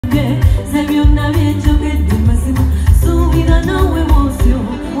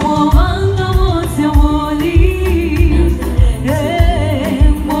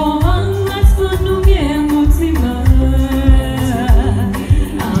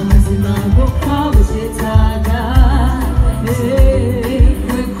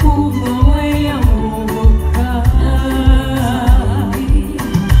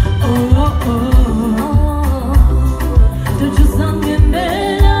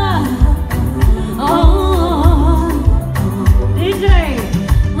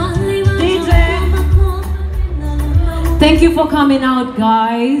Thank you for coming out,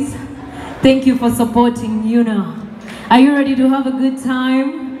 guys. Thank you for supporting UNAA. Are you ready to have a good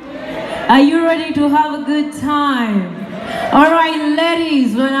time? Are you ready to have a good time? All right,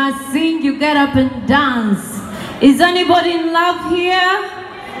 ladies, when I sing, you get up and dance. Is anybody in love here?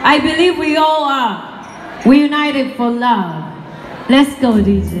 I believe we all are. We're united for love. Let's go,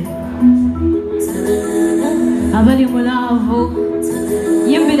 DJ. Abali mulavu,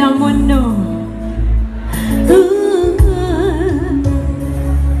 yimbida mono.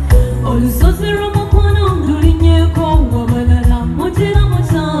 Olusozi rumukono ndulinye ko wabalala mutira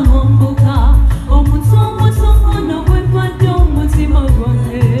mutalo mbuka omutomo no wepadde omutima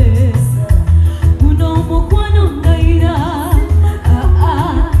gwange guno mukwano ndaira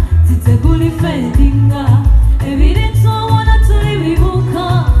titeguli fendinga ebireto wona tuli bibuka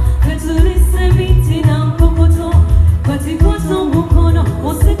katulise biti na mpopoto katikoto mukono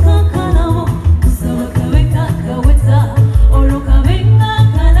oseka kanamo usaba kaweka kaweta oloka venga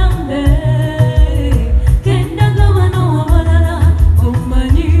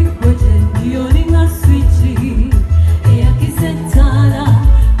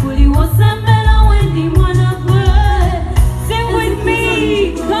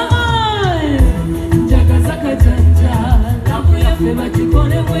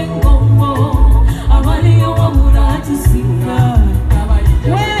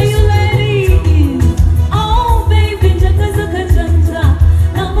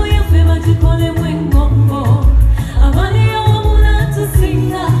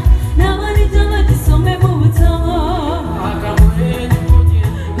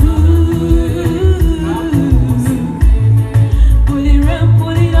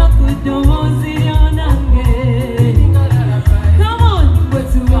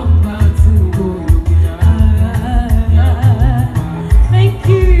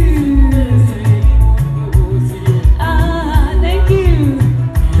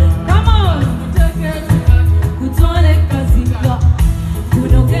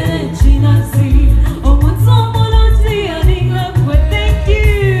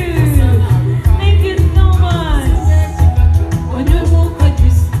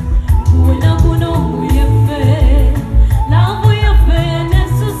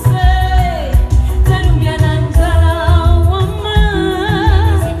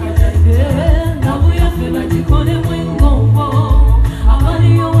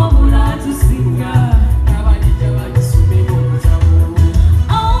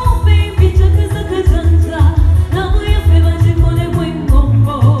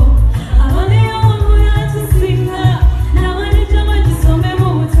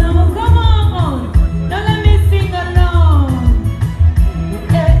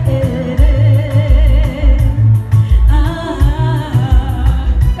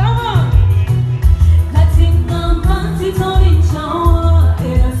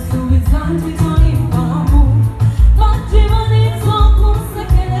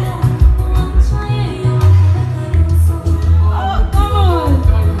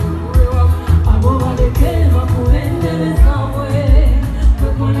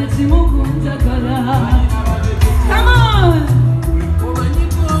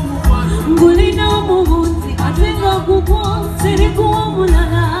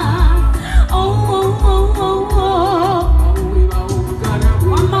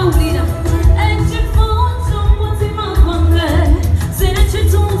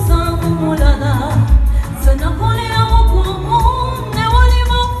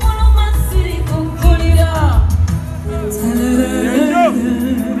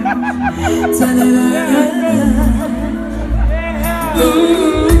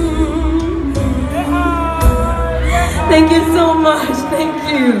Thank you so much.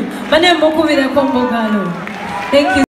 Thank you. Thank you.